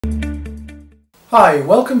Hi,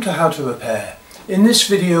 welcome to How to Repair. In this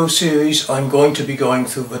video series I'm going to be going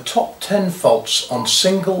through the top 10 faults on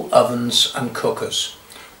single ovens and cookers.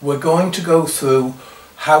 We're going to go through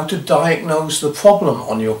how to diagnose the problem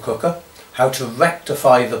on your cooker, how to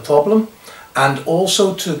rectify the problem, and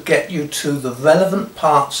also to get you to the relevant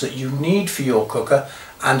parts that you need for your cooker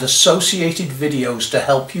and associated videos to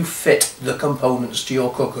help you fit the components to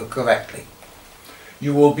your cooker correctly.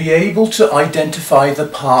 You will be able to identify the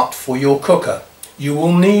part for your cooker. You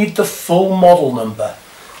will need the full model number.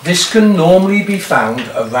 This can normally be found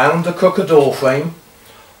around the cooker door frame.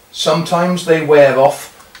 Sometimes they wear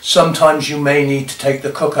off. Sometimes you may need to take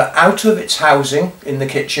the cooker out of its housing in the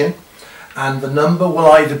kitchen, and the number will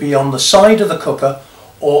either be on the side of the cooker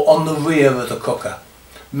or on the rear of the cooker.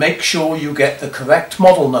 Make sure you get the correct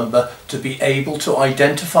model number to be able to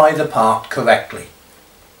identify the part correctly.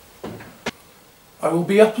 I will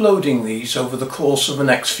be uploading these over the course of the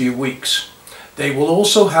next few weeks. They will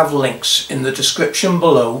also have links in the description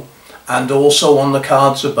below and also on the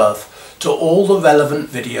cards above to all the relevant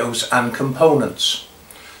videos and components.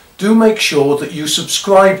 Do make sure that you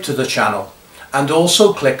subscribe to the channel and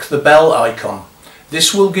also click the bell icon.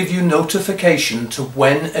 This will give you notification to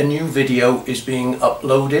when a new video is being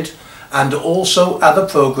uploaded, and also other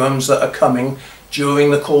programs that are coming during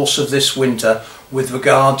the course of this winter with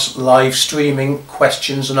regards live streaming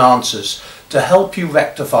questions and answers to help you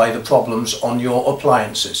rectify the problems on your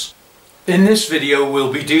appliances. In this video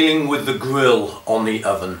we'll be dealing with the grill on the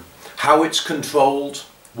oven, how it's controlled,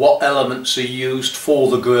 what elements are used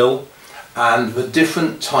for the grill, and the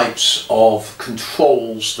different types of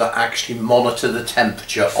controls that actually monitor the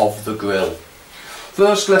temperature of the grill.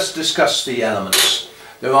 First, let's discuss the elements.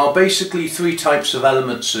 There are basically three types of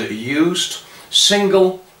elements that are used: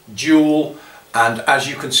 single, dual, and as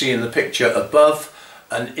you can see in the picture above,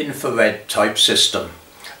 an infrared type system,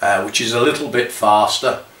 which is a little bit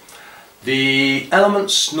faster. The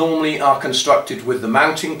elements normally are constructed with the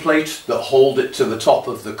mounting plate that hold it to the top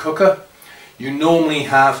of the cooker. You normally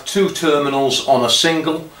have two terminals on a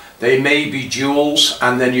single. They may be duals,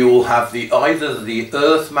 and then you will have either the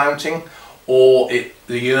earth mounting or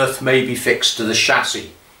the earth may be fixed to the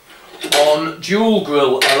chassis. On dual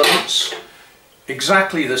grill elements,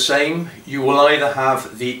 exactly the same. You will either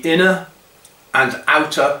have the inner and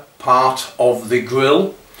outer part of the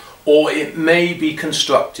grill, or it may be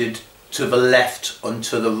constructed to the left and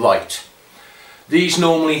to the right. These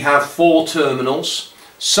normally have 4 terminals.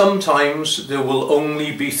 Sometimes there will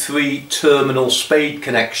only be 3 terminal spade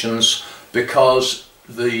connections because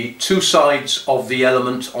the two sides of the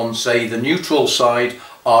element on, say, the neutral side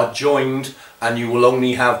are joined, and you will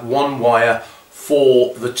only have one wire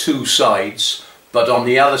for the two sides. But on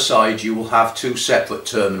the other side you will have 2 separate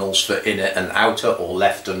terminals for inner and outer, or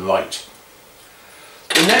left and right.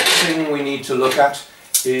 The next thing we need to look at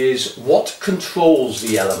is what controls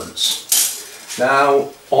the elements. Now,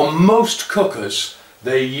 on most cookers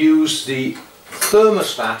they use the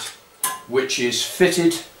thermostat, which is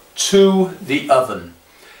fitted to the oven.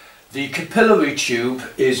 The capillary tube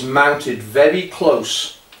is mounted very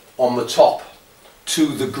close on the top to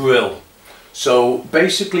the grill. So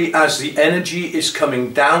basically, as the energy is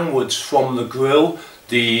coming downwards from the grill,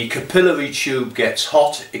 the capillary tube gets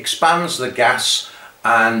hot, expands the gas,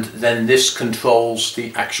 and then this controls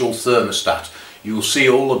the actual thermostat. You'll see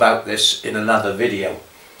all about this in another video.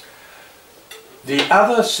 The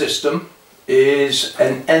other system is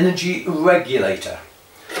an energy regulator.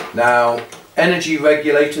 Now, energy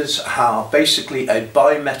regulators are basically a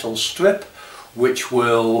bimetal strip which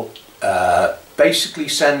will basically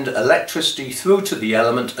send electricity through to the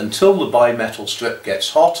element until the bimetal strip gets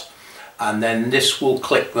hot, and then this will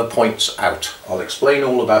click the points out. I'll explain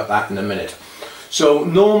all about that in a minute. So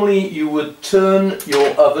normally you would turn your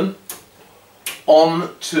oven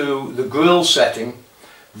on to the grill setting,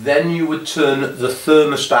 then you would turn the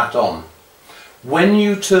thermostat on. When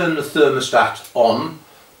you turn the thermostat on,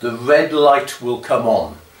 the red light will come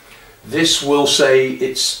on. This will say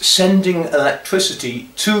it's sending electricity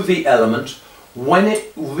to the element. When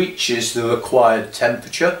it reaches the required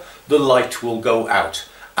temperature, the light will go out,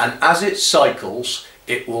 and as it cycles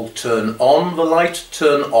it will turn on the light,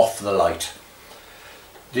 turn off the light.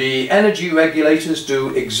 The energy regulators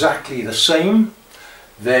do exactly the same.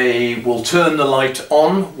 They will turn the light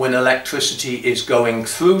on when electricity is going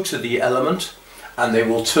through to the element, and they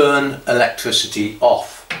will turn electricity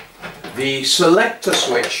off. The selector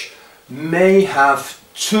switch may have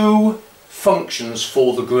 2 functions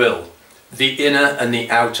for the grill: the inner and the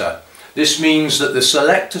outer. This means that the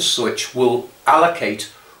selector switch will allocate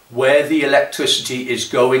where the electricity is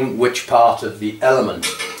going, which part of the element.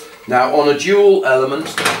 Now, on a dual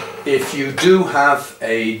element, if you do have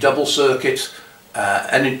a double circuit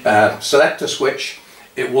selector switch,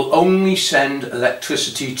 it will only send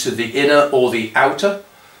electricity to the inner or the outer,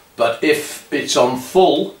 but if it's on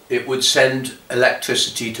full, it would send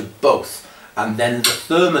electricity to both, and then the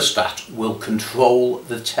thermostat will control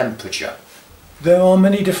the temperature. There are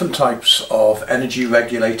many different types of energy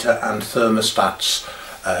regulator and thermostats.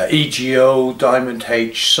 EGO, Diamond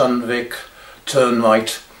H, Sunvic,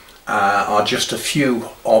 Turnrite are just a few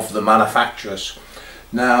of the manufacturers.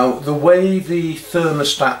 Now, the way the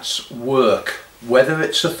thermostats work, whether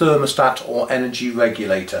it's a thermostat or energy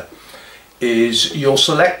regulator, is your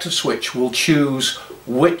selector switch will choose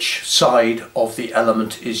which side of the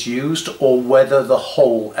element is used or whether the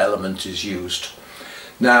whole element is used.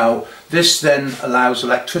 Now, this then allows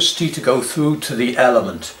electricity to go through to the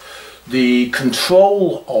element. The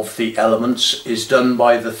control of the elements is done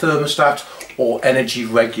by the thermostat or energy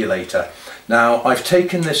regulator. Now, I've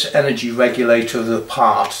taken this energy regulator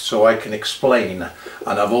apart so I can explain,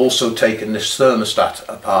 and I've also taken this thermostat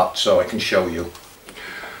apart so I can show you.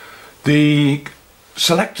 The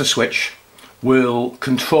selector switch will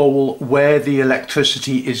control where the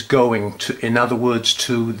electricity is going to, in other words,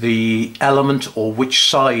 to the element or which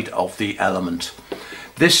side of the element.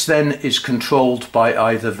 This then is controlled by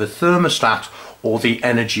either the thermostat or the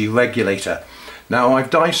energy regulator. Now, I've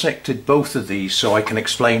dissected both of these so I can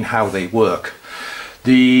explain how they work.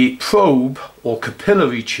 The probe or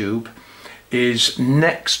capillary tube is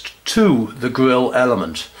next to the grill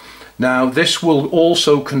element. Now, this will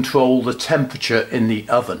also control the temperature in the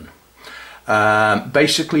oven.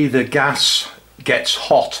 Basically, the gas gets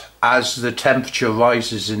hot as the temperature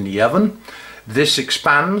rises in the oven. This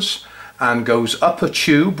expands and goes up a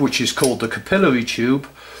tube, which is called the capillary tube,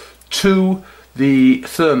 to the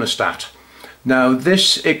thermostat. Now,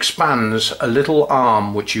 this expands a little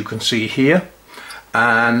arm which you can see here,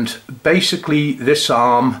 and basically this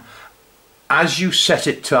arm, as you set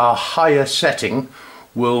it to a higher setting,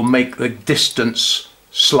 will make the distance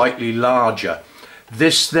slightly larger.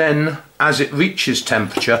 This then, as it reaches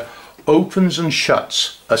temperature, opens and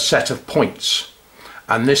shuts a set of points,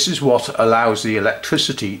 and this is what allows the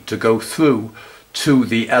electricity to go through to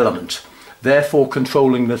the element, therefore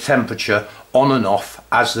controlling the temperature on and off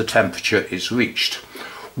as the temperature is reached.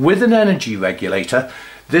 With an energy regulator,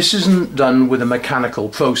 this isn't done with a mechanical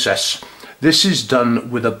process. This is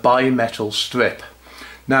done with a bimetal strip.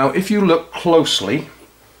 Now, if you look closely,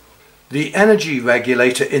 the energy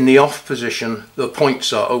regulator in the off position, the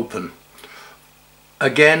points are open.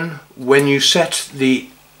 Again, when you set the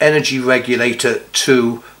energy regulator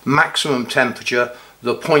to maximum temperature,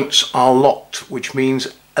 the points are locked, which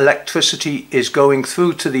means electricity is going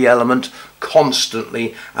through to the element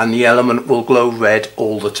constantly and the element will glow red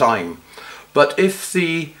all the time. But if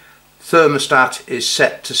the thermostat is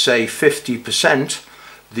set to, say, 50%,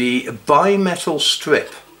 the bimetal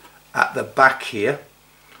strip at the back here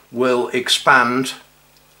will expand,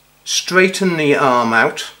 straighten the arm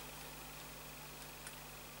out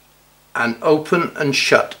and open and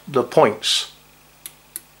shut the points.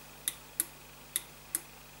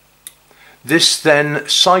 This then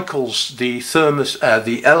cycles the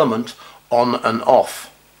element on and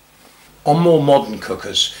off. On more modern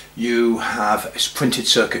cookers, you have printed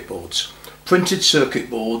circuit boards. Printed circuit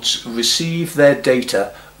boards receive their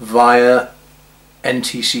data via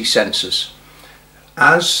NTC sensors.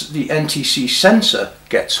 As the NTC sensor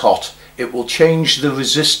gets hot, it will change the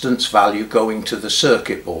resistance value going to the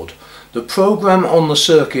circuit board. The program on the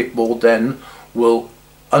circuit board then will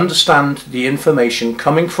understand the information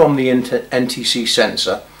coming from the NTC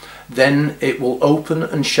sensor, then it will open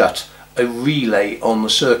and shut a relay on the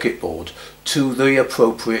circuit board to the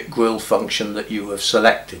appropriate grill function that you have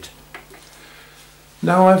selected.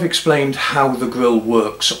 Now I've explained how the grill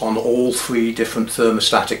works on all three different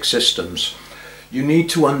thermostatic systems. You need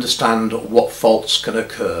to understand what faults can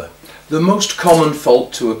occur. The most common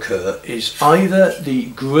fault to occur is either the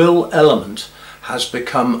grill element has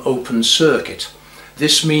become open circuit.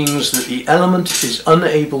 This means that the element is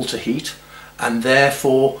unable to heat, and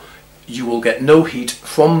therefore you will get no heat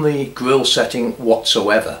from the grill setting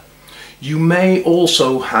whatsoever. You may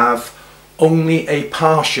also have only a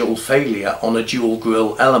partial failure on a dual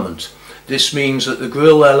grill element. This means that the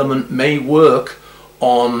grill element may work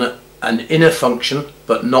on an inner function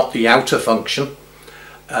but not the outer function.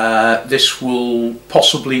 This will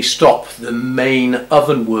possibly stop the main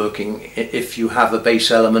oven working if you have a base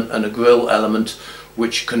element and a grill element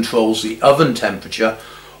which controls the oven temperature,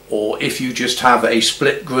 or if you just have a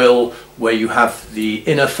split grill where you have the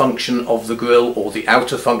inner function of the grill or the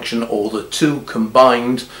outer function or the two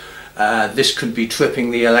combined. This could be tripping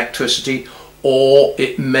the electricity, or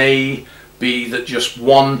it may be that just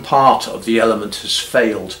one part of the element has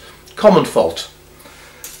failed. Common fault.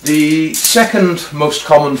 The second most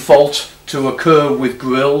common fault to occur with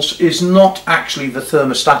grills is not actually the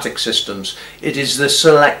thermostatic systems, it is the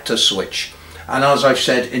selector switch. And as I've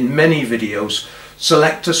said in many videos,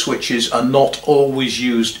 selector switches are not always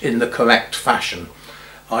used in the correct fashion.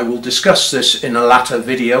 I will discuss this in a later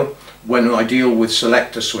video when I deal with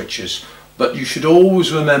selector switches, but you should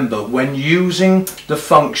always remember when using the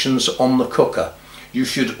functions on the cooker, you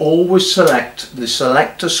should always select the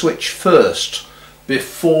selector switch first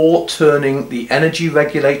before turning the energy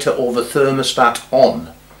regulator or the thermostat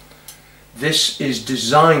on. This is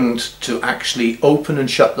designed to actually open and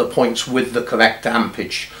shut the points with the correct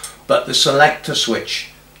ampage, but the selector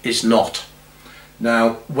switch is not.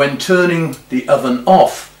 Now, when turning the oven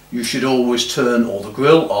off, you should always turn, or the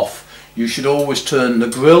grill off, you should always turn the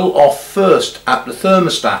grill off first at the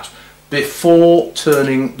thermostat before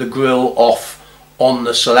turning the grill off on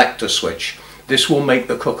the selector switch. This will make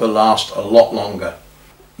the cooker last a lot longer.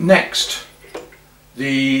 Next,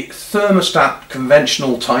 the thermostat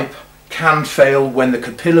conventional type can fail when the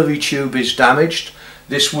capillary tube is damaged.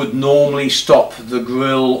 This would normally stop the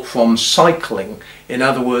grill from cycling. In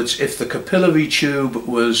other words, if the capillary tube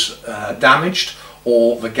was damaged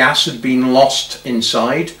or the gas had been lost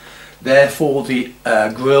inside, therefore the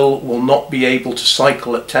grill will not be able to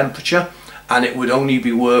cycle at temperature and it would only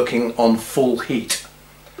be working on full heat.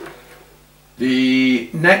 The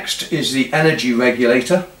next is the energy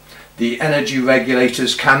regulator. The energy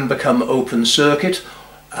regulators can become open circuit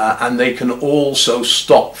and they can also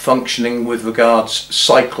stop functioning with regards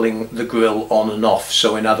cycling the grill on and off.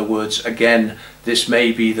 So in other words, again, this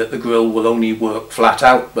may be that the grill will only work flat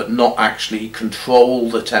out but not actually control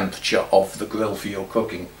the temperature of the grill for your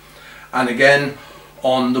cooking. And again,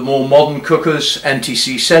 on the more modern cookers,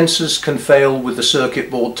 NTC sensors can fail with the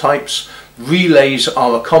circuit board types. Relays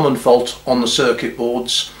are a common fault on the circuit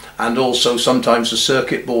boards, and also sometimes the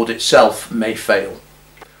circuit board itself may fail.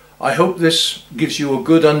 I hope this gives you a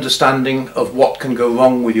good understanding of what can go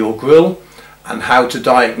wrong with your grill and how to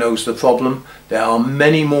diagnose the problem. There are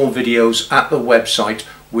many more videos at the website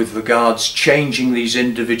with regards changing these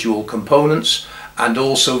individual components, and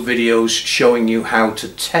also videos showing you how to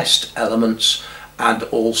test elements and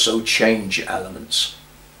also change elements.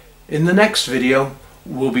 In the next video,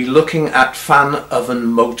 we'll be looking at fan oven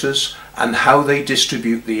motors and how they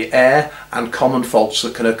distribute the air and common faults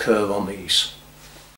that can occur on these.